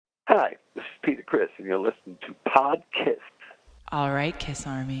Hi, this is Peter Chris, and you're listening to Pod Kiss. All right, Kiss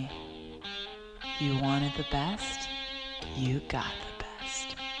Army. You wanted the best? You got the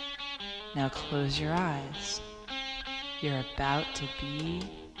best. Now close your eyes. You're about to be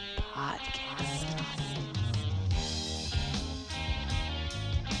podcast.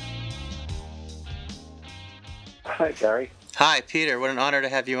 Hi, Gary. Hi, Peter. What an honor to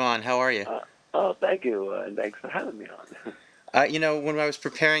have you on. How are you? Thank you, and thanks for having me on. When I was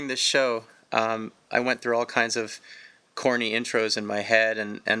preparing this show, I went through all kinds of corny intros in my head,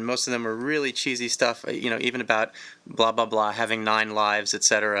 and most of them were really cheesy stuff, even about blah, blah, blah, having 9 lives,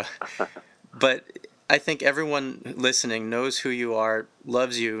 etc. But I think everyone listening knows who you are,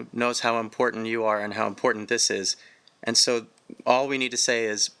 loves you, knows how important you are and how important this is. And so all we need to say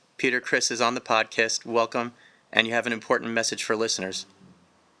is, Peter Chris is on the podcast. Welcome, and you have an important message for listeners.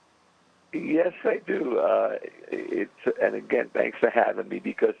 Yes, I do. And again, thanks for having me,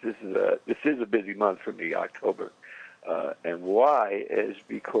 because this is a busy month for me, October. And why is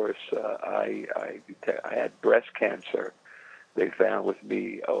because I had breast cancer. They found with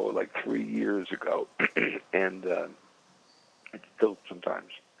me like 3 years ago, and it's still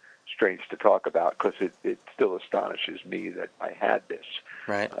sometimes strange to talk about, because it still astonishes me that I had this.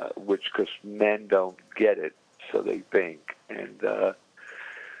 Right. Which, because men don't get it, so they think. And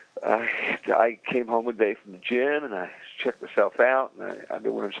I came home one day from the gym, and I checked myself out, and I've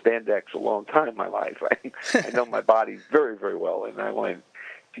been wearing spandex a long time in my life. I know my body very, very well, and I went,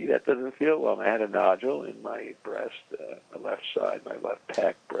 gee, that doesn't feel well. And I had a nodule in my breast, my left side, my left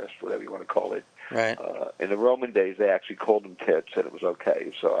pec, breast, whatever you want to call it. Right. In the Roman days, they actually called them tits, and it was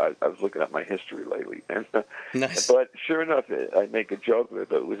okay. So I was looking at my history lately. And, Nice. But sure enough, I make a joke of it,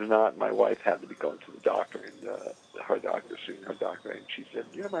 but it was not. My wife had to be going to the doctor, and her doctor, seeing her doctor, and she said,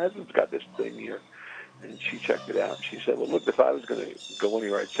 my husband's got this thing here. And she checked it out. She said, well, look, if I was going to go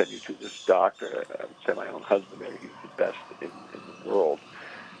anywhere, I'd send you to this doctor. I would send my own husband there. He's the best in the world.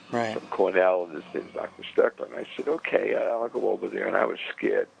 Right. From Cornell, and his name's Dr. Steckler. And I said, okay, I'll go over there. And I was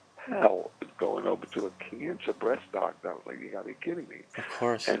scared. Hell, going over to a cancer breast doctor. I was like, you got to be kidding me. Of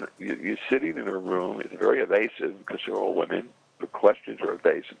course. And you're sitting in a room. It's very evasive because they're all women. The questions are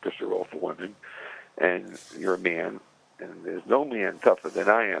evasive because they're all for women. And you're a man. And there's no man tougher than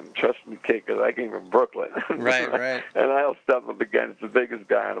I am. Trust me, kid, because I came from Brooklyn. Right. And I'll step up against the biggest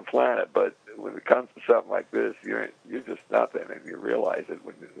guy on the planet. But when it comes to something like this, you're just nothing, and you realize it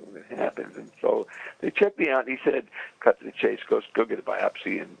when it happens. And so they checked me out, and he said, cut to the chase, go get a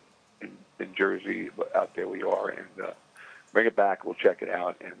biopsy in Jersey, out there we are, and bring it back, we'll check it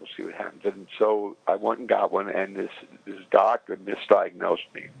out, and we'll see what happens. And so I went and got one, and this doctor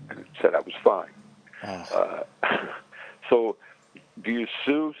misdiagnosed me and said I was fine. Oh. So do you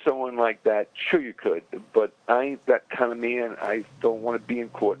sue someone like that? Sure you could, but I ain't that kind of man. I don't want to be in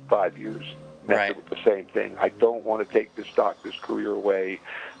court 5 years messing with the same thing. I don't want to take this doctor's career away.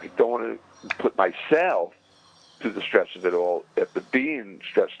 I don't want to put myself through the stress of it all after being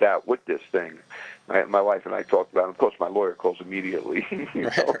stressed out with this thing. My wife and I talked about it. Of course, my lawyer calls immediately.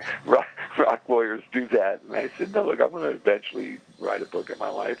 Rock lawyers do that. And I said, no, look, I'm going to eventually write a book in my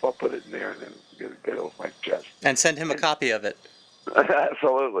life. I'll put it in there and then get it off my chest. And send him a copy of it.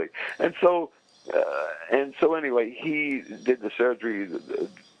 Absolutely. And so anyway, he did the surgery,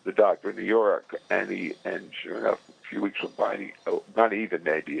 the doctor in New York, and sure enough, a few weeks went by, not even,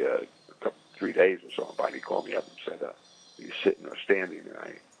 maybe 3 days or so, and he called me up and said, are you sitting or standing?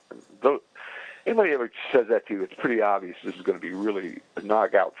 And anybody ever says that to you, it's pretty obvious this is going to be really a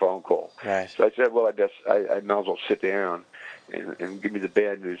knockout phone call. Right. So I said, well, I guess I might as well sit down and give me the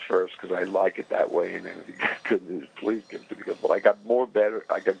bad news first, because I like it that way. And then if you got good news, please give it to me. Because, well, I got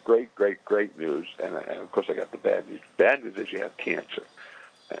great news, and of course I got the bad news. Bad news is you have cancer.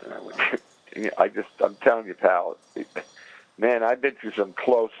 And I went, I'm telling you, pal, man, I've been through some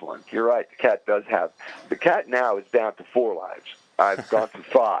close ones. You're right, the cat now is down to 4 lives. I've gone through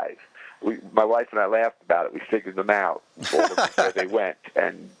 5. My wife and I laughed about it. We figured them out, where they went,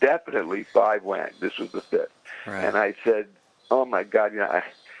 and definitely 5 went. This was the 5th. Right. And I said, oh, my God.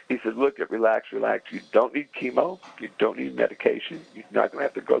 He said, look, relax. You don't need chemo. You don't need medication. You're not going to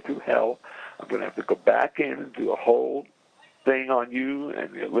have to go through hell. I'm going to have to go back in and do a whole thing on you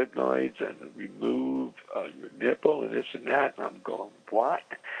and your lymph nodes and remove your nipple and this and that. And I'm going, what?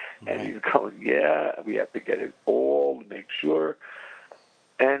 Right. And he's going, yeah, we have to get it all to make sure.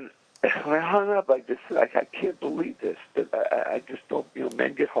 And when I hung up, I can't believe this. I just don't,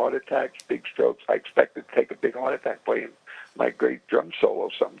 men get heart attacks, big strokes. I expect to take a big heart attack playing my great drum solo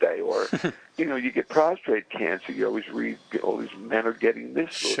someday. Or, you get prostate cancer. You always read all these men are getting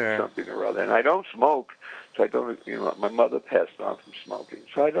this or something or other. And I don't smoke, I don't, my mother passed on from smoking,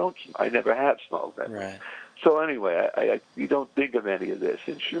 so I never have smoked. Right. So anyway, you don't think of any of this,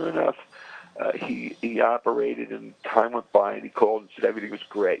 and sure enough, he operated, and time went by, and he called and said everything was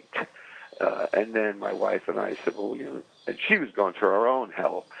great. And then my wife and I said, well, and she was going through her own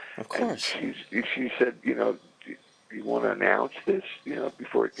hell. Of course. And she said, do you want to announce this,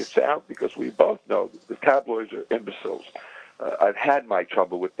 before it gets out? Because we both know the tabloids are imbeciles. I've had my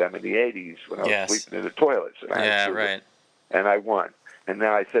trouble with them in the 80s when I was Yes. sleeping in the toilets. And and I won. And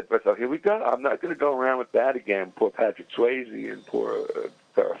now I said to myself, here we go. I'm not going to go around with that again. Poor Patrick Swayze and poor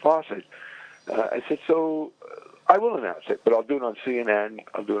Farrah Fawcett. I said, so I will announce it, but I'll do it on CNN.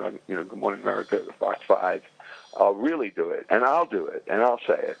 I'll do it on, Good Morning America, Fox 5. I'll really do it, and I'll do it, and I'll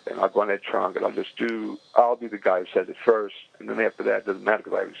say it, and I'll go on that trunk, and I'll be the guy who says it first, and then after that, it doesn't matter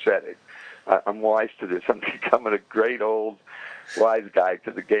because I already said it. I'm wise to this. I'm becoming a great old wise guy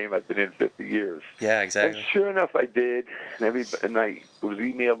to the game I've been in 50 years. Yeah, exactly. And sure enough, I did, and I was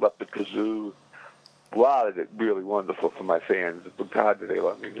emailed up the kazoo. A lot of it really wonderful for my fans. But God, do they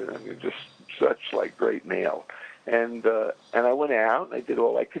love me. I mean, just such great mail. And I went out and I did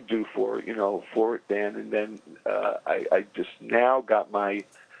all I could do for it then. And then I just now got my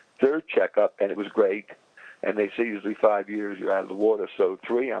third checkup, and it was great. And they say usually 5 years you're out of the water, so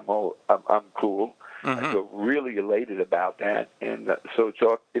 3 I'm cool. Mm-hmm. I feel really elated about that. And so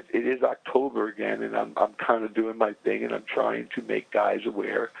it is October again, and I'm kind of doing my thing, and I'm trying to make guys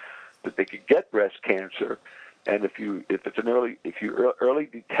aware that they could get breast cancer. And if early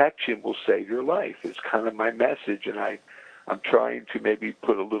detection will save your life. It's kind of my message, and I'm trying to maybe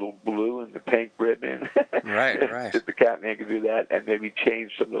put a little blue in the pink ribbon. Right. If the Catman can do that, and maybe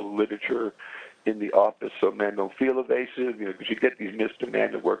change some of the literature in the office so men don't feel evasive. Because you get these Mr.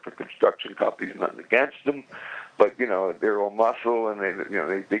 Men that work for construction companies, nothing against them, but they're all muscle, and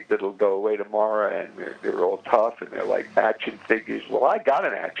they think that it'll go away tomorrow, and they're all tough, and they're like action figures. Well, I got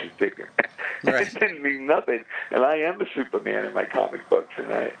an action figure. Right. It didn't mean nothing, and I am a Superman in my comic books,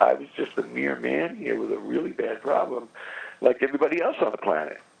 and I was just a mere man here with a really bad problem, like everybody else on the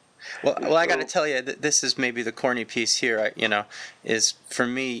planet. Well, I got to tell you, this is maybe the corny piece here. Is for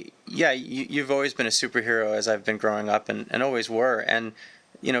me. Yeah, you've always been a superhero as I've been growing up, and always were. And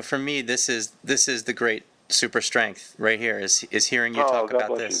for me, this is the great super strength right here. Is hearing you talk God about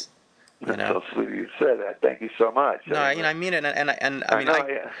bless this. That's so sweet of you to say that. Thank you so much. No, I mean it, and I mean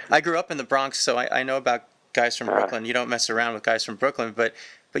I grew up in the Bronx, so I know about guys from Brooklyn. You don't mess around with guys from Brooklyn, but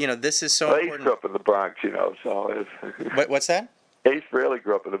this is so important. Ace grew up in the Bronx, so. What's that? Ace really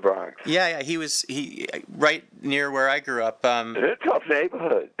grew up in the Bronx. Yeah, he right near where I grew up. It's a tough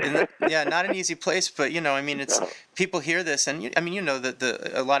neighborhood. Not an easy place, but it's people hear this, and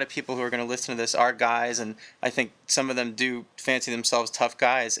that a lot of people who are going to listen to this are guys, and I think some of them do fancy themselves tough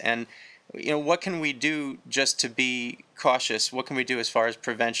guys. And what can we do just to be cautious? What can we do as far as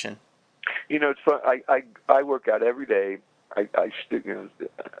prevention? It's fun. I work out every day.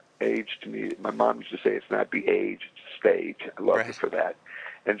 Age to me, my mom used to say it's not the age, it's the stage. I love her for that.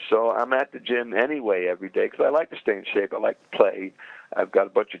 And so I'm at the gym anyway every day because I like to stay in shape. I like to play. I've got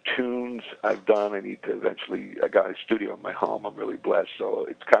a bunch of tunes I've done. I got a studio in my home. I'm really blessed. So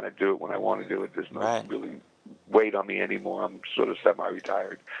it's kind of do it when I want to do it. There's no really weight on me anymore. I'm sort of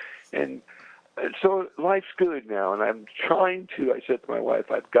semi-retired. And so life's good now. And I'm trying to, I said to my wife,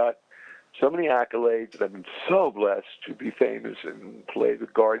 I've got so many accolades, and I've been so blessed to be famous and play the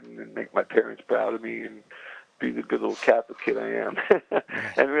garden and make my parents proud of me and be the good little Catholic kid I am.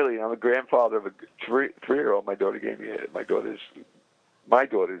 And really, I'm a grandfather of a three-year-old. My daughter gave me my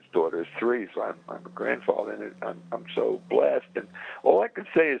daughter's daughter is 3, so I'm a grandfather, and I'm so blessed. And all I can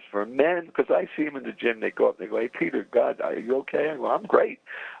say is for men, because I see them in the gym, they go up and they go, "Hey, Peter, God, are you okay?" I go, "I'm great."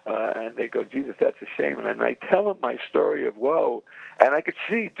 And they go, "Jesus, that's a shame." And I tell them my story of woe, and I could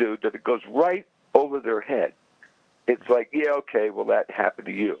see, dude, that it goes right over their head. It's like, yeah, okay, well, that happened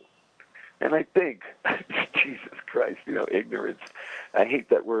to you. And I think, Jesus Christ, ignorance. I hate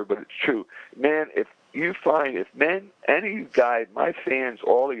that word, but it's true. Man, if men, any guy, my fans,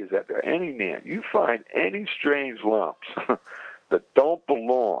 all of you out there, any man, you find any strange lumps that don't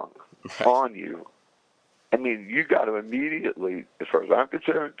belong on you, I mean, you got to immediately, as far as I'm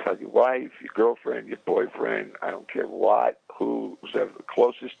concerned, tell your wife, your girlfriend, your boyfriend, I don't care who's ever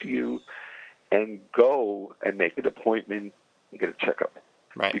closest to you, and go and make an appointment and get a checkup.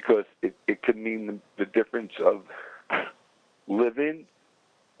 Right. Because it could mean the difference of living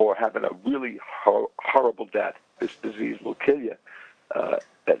or having a really horrible death. This disease will kill you.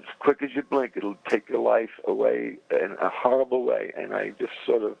 As quick as you blink, it'll take your life away in a horrible way. And I just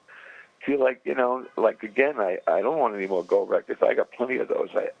sort of feel like, again, I don't want any more gold records. I got plenty of those.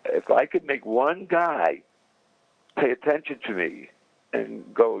 If I could make one guy pay attention to me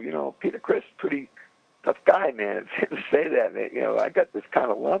and go, Peter Criss, pretty tough guy, man. It's him to say that, man. I got this kind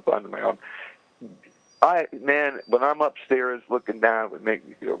of lump under my arm. When I'm upstairs looking down, it would make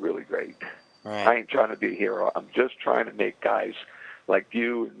me feel really great. Right. I ain't trying to be a hero. I'm just trying to make guys like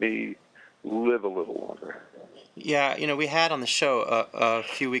you and me live a little longer. Yeah, we had on the show a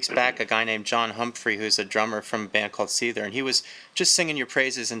few weeks back a guy named John Humphrey, who's a drummer from a band called Seether, and he was just singing your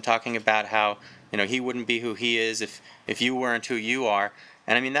praises and talking about how he wouldn't be who he is if you weren't who you are.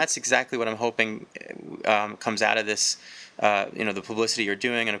 And I mean, that's exactly what I'm hoping comes out of this. The publicity you're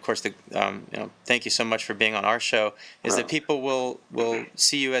doing, and of course, thank you so much for being on our show. Is that people will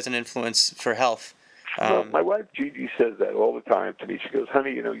see you as an influence for health. Well, my wife Gigi says that all the time to me. She goes,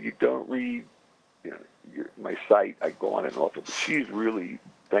 "Honey, you don't read, my site. I go on and off it, but she's really,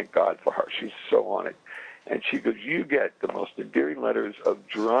 thank God for her. She's so on it." And she goes, "You get the most endearing letters of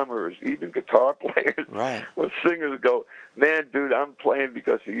drummers, even guitar players, right, or singers go, 'Man, dude, I'm playing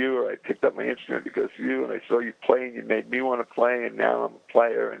because of you,' or 'I picked up my instrument because of you, and I saw you playing. You made me want to play, and now I'm a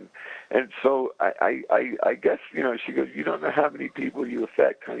player.'" And so I guess, she goes, "You don't know how many people you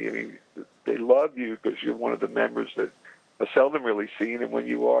affect, honey. I mean, they love you because you're one of the members that are seldom really seen, and when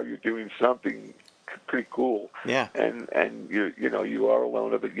you are, you're doing something pretty cool. Yeah. And you are a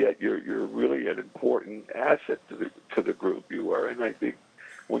loner, but yet you're really an important asset to the group. You are, and I think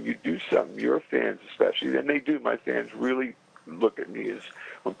when you do something, your fans especially, and they do. My fans really look at me as,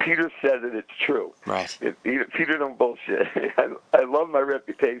 when Peter says it, it's true. Right. Peter don't bullshit. I love my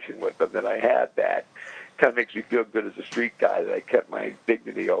reputation with them, that I had that. Kind of makes me feel good as a street guy that I kept my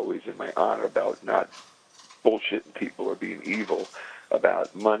dignity always and my honor about not bullshitting people or being evil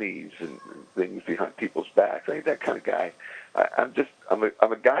about monies and things behind people's backs. I ain't that kind of guy. I'm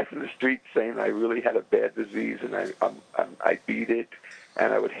a guy from the street saying I really had a bad disease and I beat it,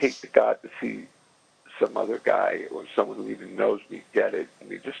 and I would hate to God to see some other guy or someone who even knows me get it. I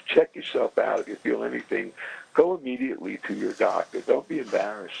mean, just check yourself out. If you feel anything, go immediately to your doctor. Don't be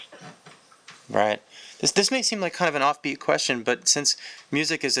embarrassed. Right. This may seem like kind of an offbeat question, but since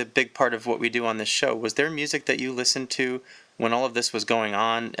music is a big part of what we do on this show, was there music that you listened to when all of this was going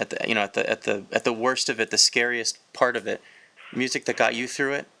on at the worst of it, the scariest part of it, music that got you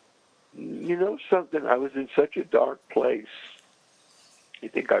through it? You know something? I was in such a dark place. You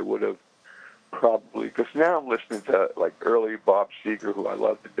think I would have probably, because now I'm listening to like early Bob Seger, who I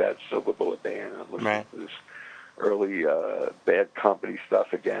love to death, Silver Bullet Band. I'm listening to this early Bad Company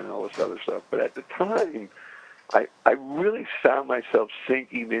stuff again and all this other stuff. But at the time, I really found myself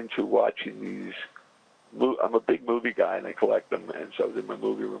sinking into watching these. I'm a big movie guy and I collect them, and so I was in my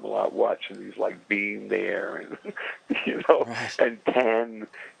movie room a lot watching these like Being There and Right. and Ten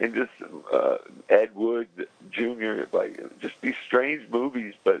and just Ed Wood Jr. like just these strange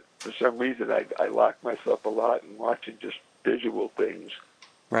movies. But for some reason, I locked myself a lot in watching just visual things.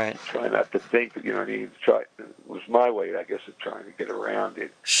 Right. Try not to think, you know what I mean? It was my way, I guess, of trying to get around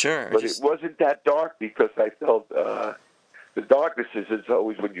it. Sure. But it wasn't that dark because I felt the darkness is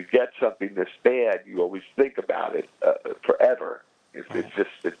always when you get something this bad, you always think about it forever. It's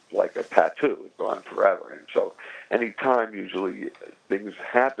like a tattoo. It's gone forever. And so any time usually things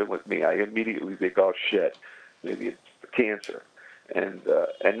happen with me, I immediately think, oh, shit, maybe it's cancer. And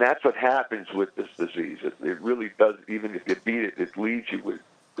that's what happens with this disease. It really does, even if you beat it, it leaves you with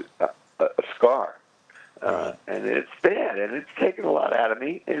a scar. And it's bad, and it's taken a lot out of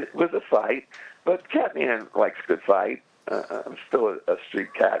me. It was a fight, but Catman likes a good fight. I'm still a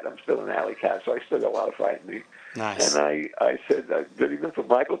street cat. I'm still an alley cat, so I still got a lot of fight in me. Nice. And I said, good evening for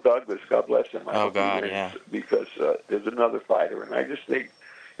Michael Douglas, God bless him. Oh, God, yeah. Because there's another fighter, and I just think,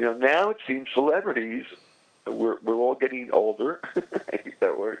 now it seems celebrities, we're all getting older. I hate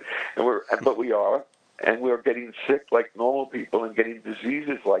that word, but we are, and we're getting sick like normal people and getting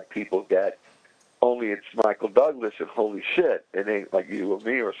diseases like people get. Only it's Michael Douglas, and holy shit, it ain't like you or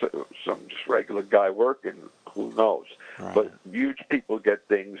me or some just regular guy working. Who knows? Right. But huge people get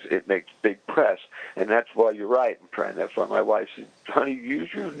things. It makes big press, and that's why you're right. That's why my wife said, "Honey,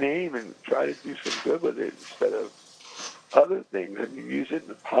 use your name and try to do some good with it instead of other things. I mean, use it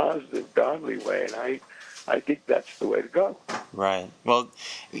in a positive, godly way." And I think that's the way to go. Right. Well,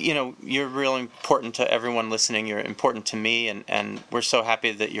 you're really important to everyone listening. You're important to me, and we're so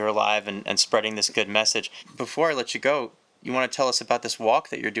happy that you're alive and spreading this good message. Before I let you go, you want to tell us about this walk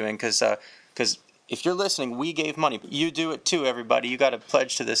that you're doing? Because if you're listening, we gave money. You do it too, everybody. You got to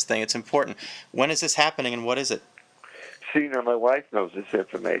pledge to this thing. It's important. When is this happening, and what is it? See, now my wife knows this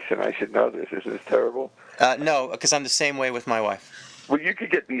information. I should know this. Isn't this terrible? No, because I'm the same way with my wife. Well, you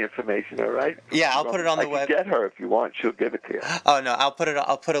could get the information, all right? Yeah, I'll put it on the I web. could get her if you want. She'll give it to you. Oh no, I'll put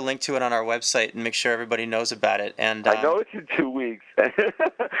a link to it on our website and make sure everybody knows about it. And I know it's in 2 weeks, and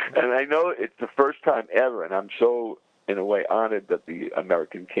I know it's the first time ever, and I'm so, in a way, honored that the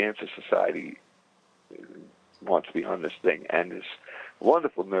American Cancer Society wants to be on this thing. And this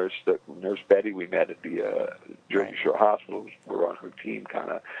wonderful nurse, Nurse Betty, we met at the Jersey Shore Hospital. We're on her team, kind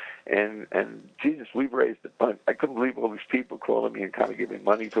of. And Jesus, we've raised a bunch. I couldn't believe all these people calling me and kind of giving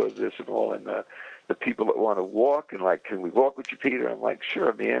money towards this and all. And the people that want to walk and like, can we walk with you, Peter? I'm like,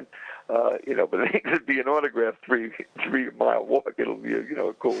 sure, man. But it ain't going to be an autograph 3-mile walk. It'll be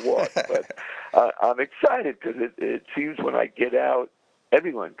a cool walk. But I'm excited because it seems when I get out,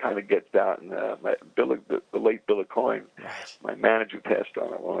 everyone kind of gets out. And the late Bill Coyne, my manager, passed on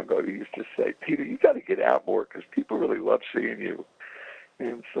not long ago. He used to say, Peter, you got to get out more because people really love seeing you.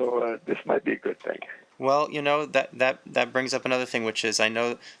 And so this might be a good thing. Well, that brings up another thing, which is I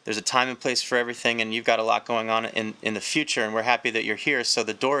know there's a time and place for everything, and you've got a lot going on in the future, and we're happy that you're here. So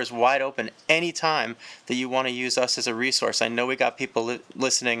the door is wide open anytime that you want to use us as a resource. I know we got people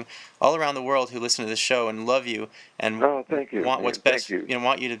listening all around the world who listen to this show and love you and thank you, want what's best. Thank you.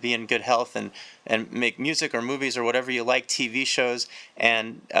 Want you to be in good health and make music or movies or whatever you like, TV shows,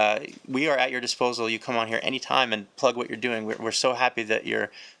 and we are at your disposal. You come on here anytime and plug what you're doing. We're so happy that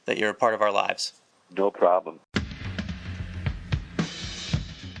you're a part of our lives. No problem.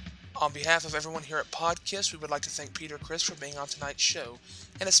 On behalf of everyone here at Podkiss, we would like to thank Peter Criss for being on tonight's show,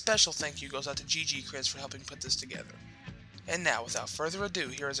 and a special thank you goes out to Gigi Criss for helping put this together. And now, without further ado,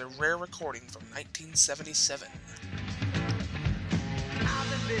 here is a rare recording from 1977.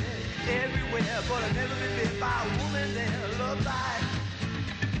 I've been everywhere, but I've never been bit by a woman there. Love life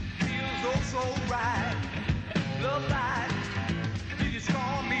feels oh so right. Love life, you just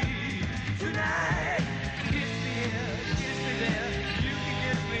call me tonight. Kiss me here, kiss me there. You can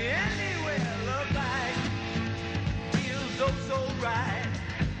kiss me anywhere. Love life feels oh so right.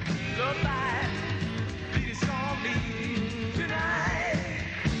 Love life, you just call me tonight.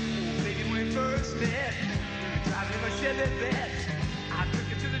 Oh, baby, when we first met, driving my Chevy Bed. I took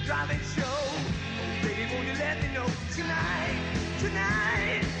you to the driving show. Oh, baby, won't you let me know tonight,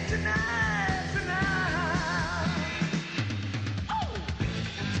 tonight, tonight, tonight. Oh!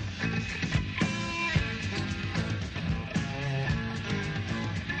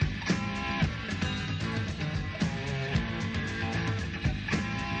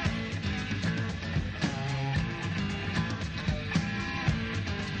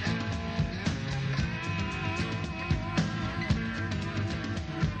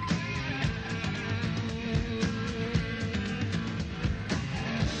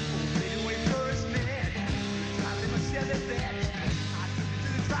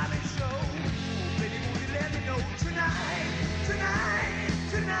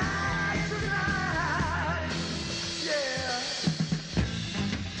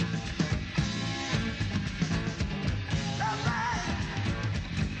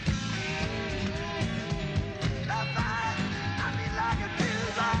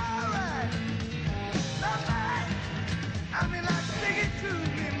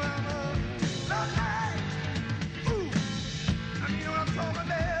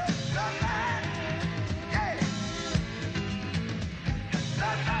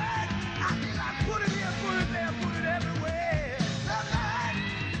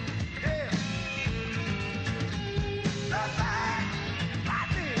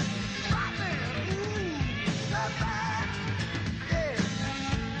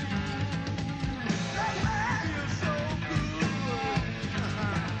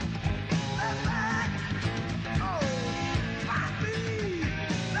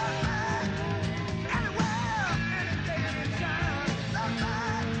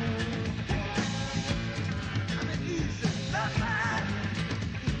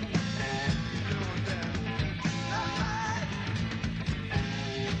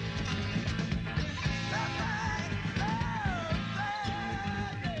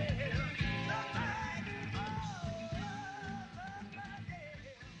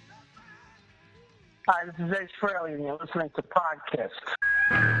 Hi, this is Ace Frehley, and you're listening to Podkiss.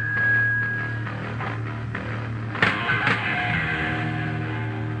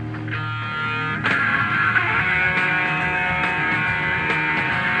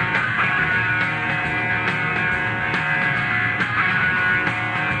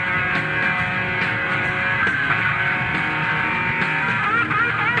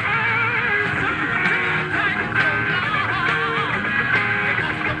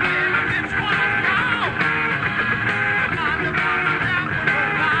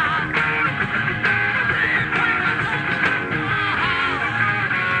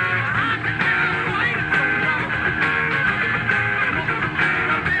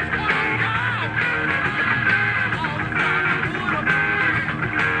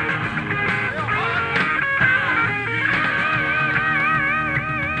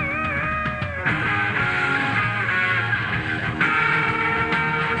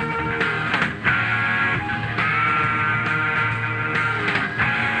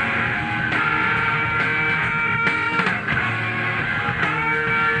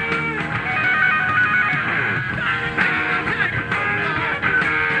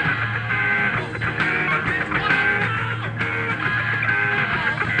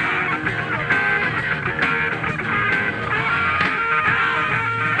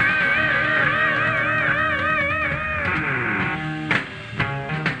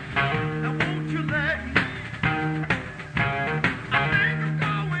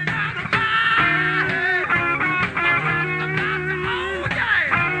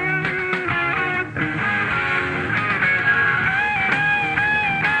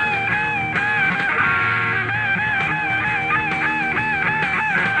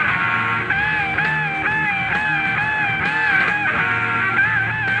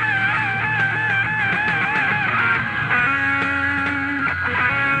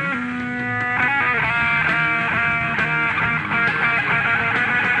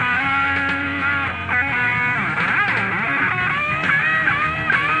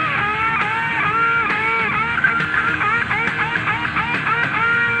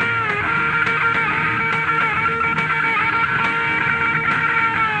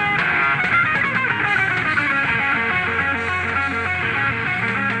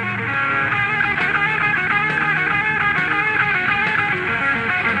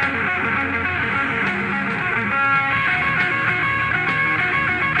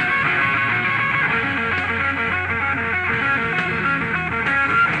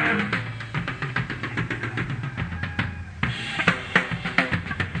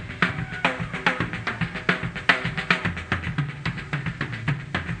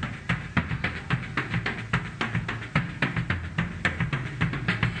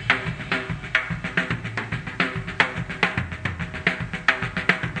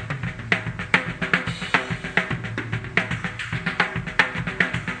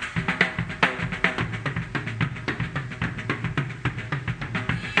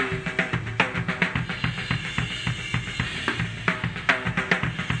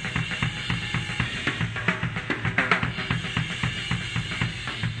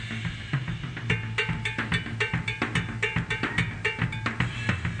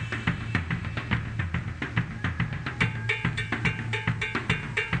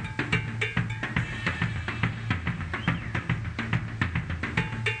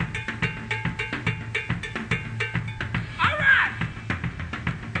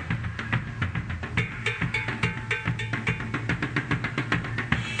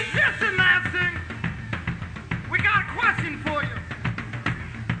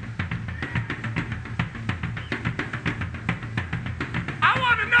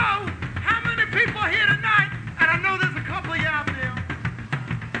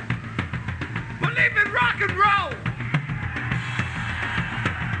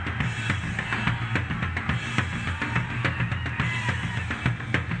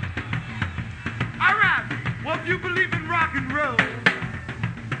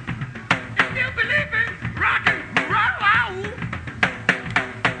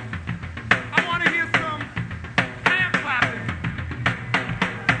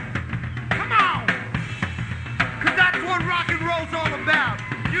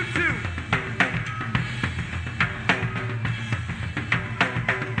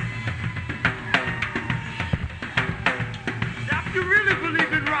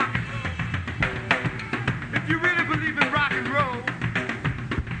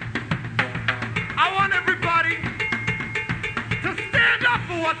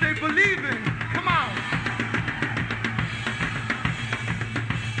 they believe in. Come on.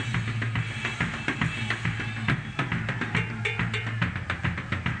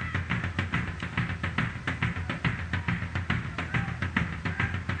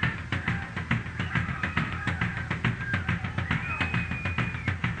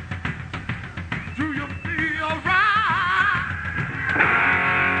 Do you feel right?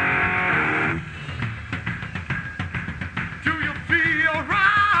 Do you feel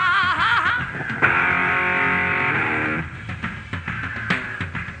right?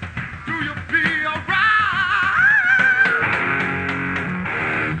 Do you feel right?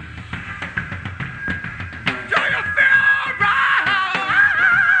 Do you feel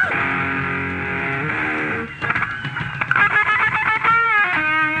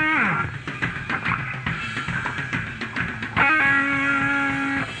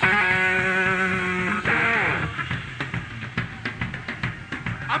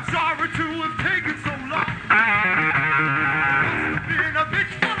I'm sorry to have taken so long. Being a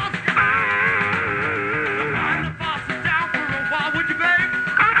bitch full of mind if I sit down for a while, would you, babe?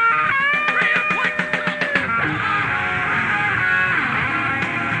 Real quick.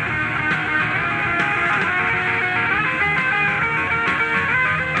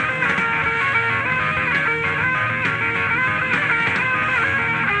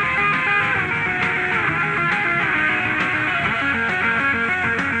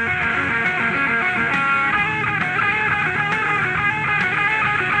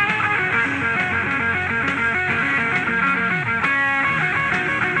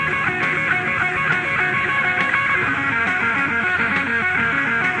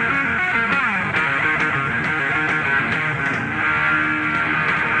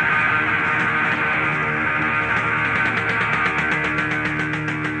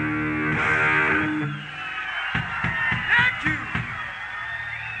 Thank you.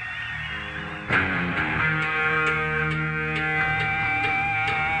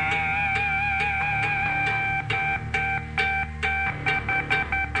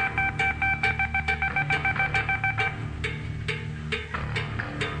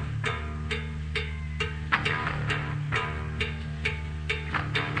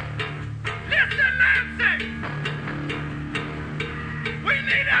 Listen, Nancy. We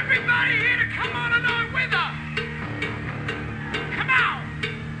need everybody here to come on along with us. Come on.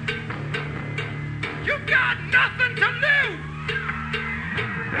 You've got nothing to lose.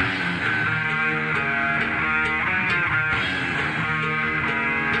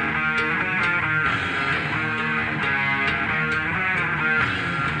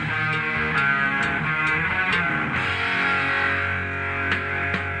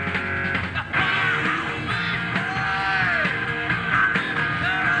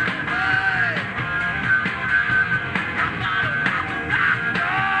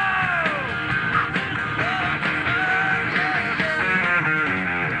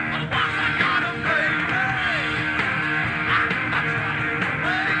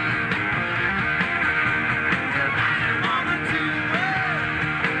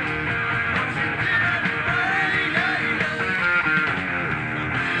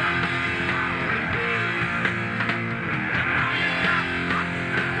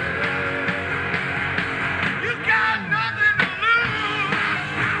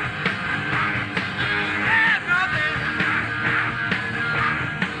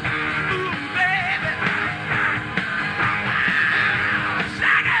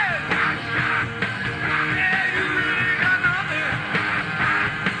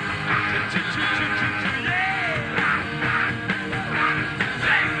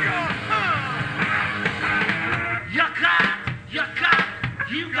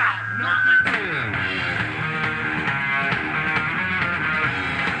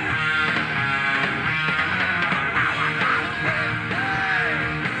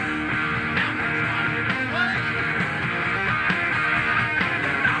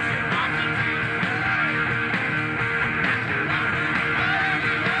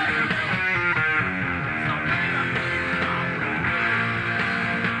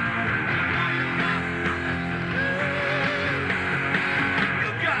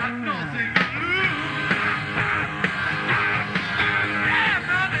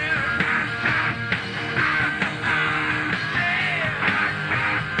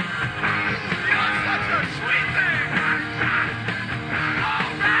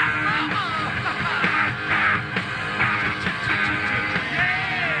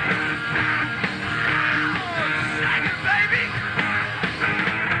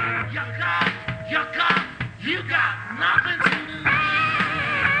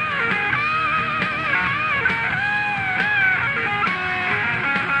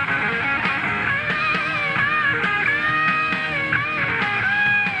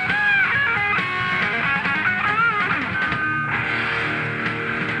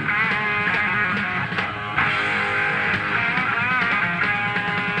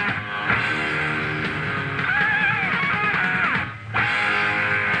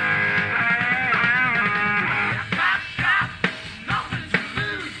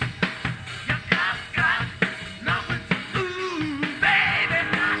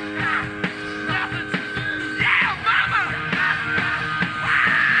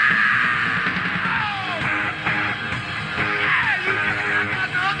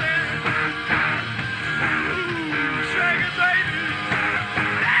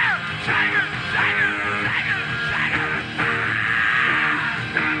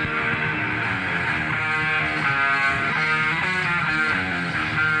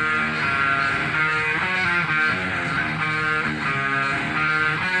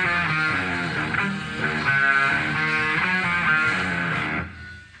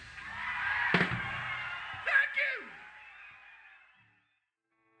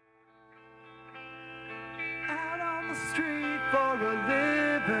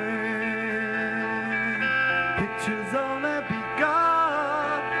 adventure's only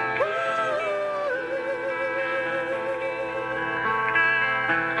begun.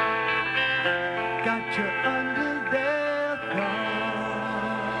 Got you under their thumb.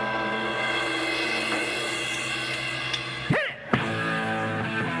 Hit it!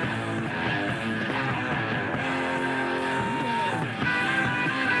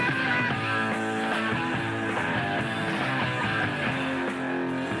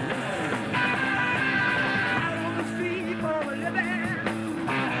 Out on the street for a living.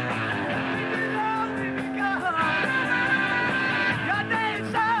 It's only begun. Your day's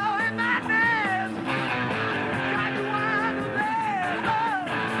so in madness. Got you under their thumb.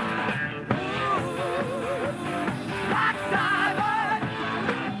 Black diamond.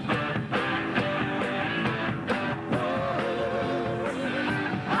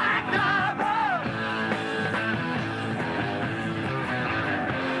 Black diamond.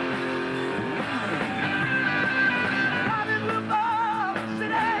 Driving through Ball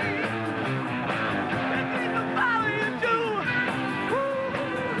City. And people follow you too.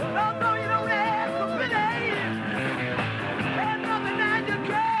 Although you don't have to pity. There's nothing that you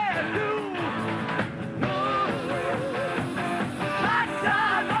can do. Black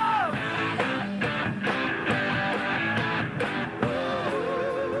diamond.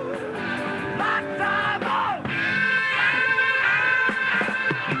 Black diamond.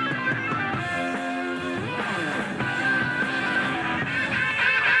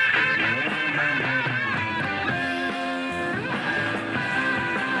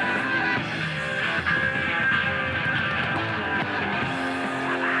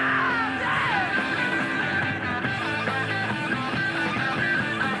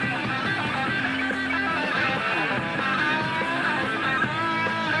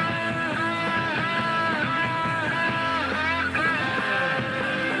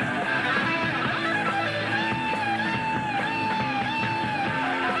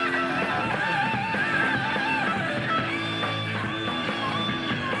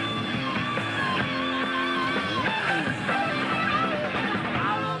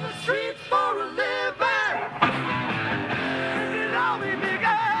 Out on the streets for a living. This is all we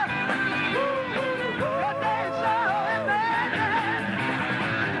begun. Your days so in madness.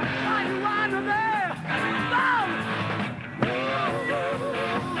 Are you under their thumb?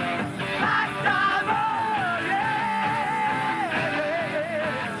 Black diamond, yeah.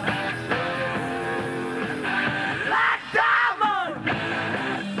 Black diamond.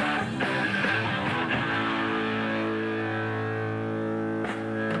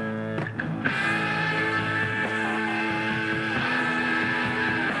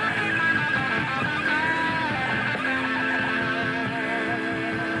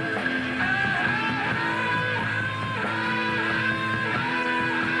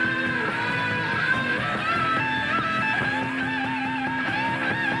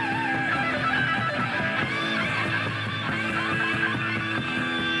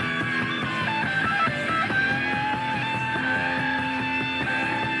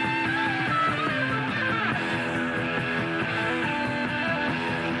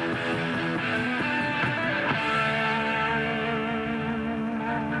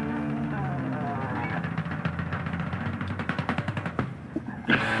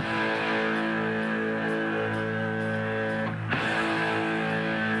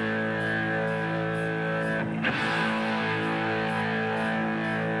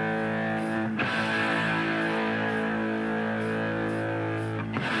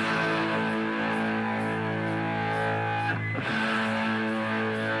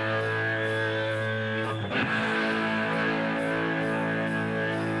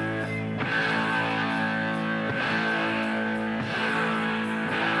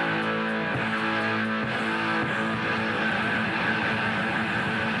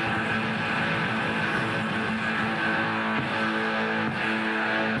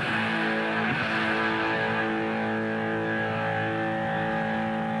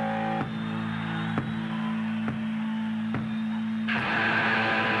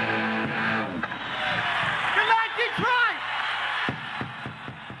 Good night, Detroit!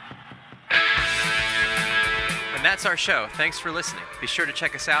 And that's our show. Thanks for listening. Be sure to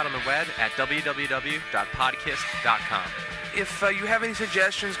check us out on the web at www.podkiss.com. If you have any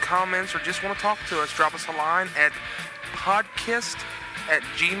suggestions, comments, or just want to talk to us, drop us a line at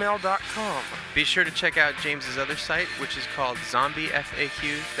podkist@gmail.com. Be sure to check out James's other site, which is called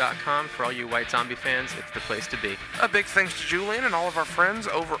zombiefaq.com. For all you white zombie fans, it's the place to be. A big thanks to Julian and all of our friends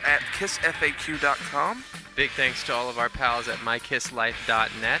over at kissfaq.com. Big thanks to all of our pals at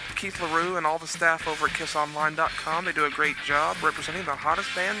mykisslife.net. Keith LaRue and all the staff over at KissOnline.com. They do a great job representing the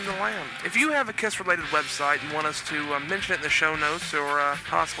hottest band in the land. If you have a Kiss-related website and want us to mention it in the show notes or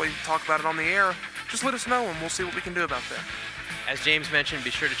possibly talk about it on the air, just let us know and we'll see what we can do about that. As James mentioned, be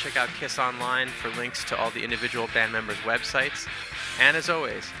sure to check out Kiss Online for links to all the individual band members' websites. And as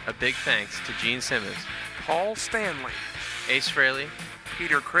always, a big thanks to Gene Simmons, Paul Stanley, Ace Frehley,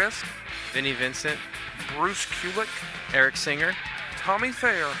 Peter Criss, Vinnie Vincent, Bruce Kulick, Eric Singer, Tommy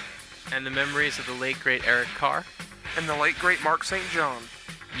Thayer, and the memories of the late great Eric Carr. and the late great Mark St. John.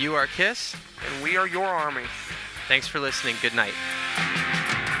 You are Kiss. And we are your army. Thanks for listening. Good night.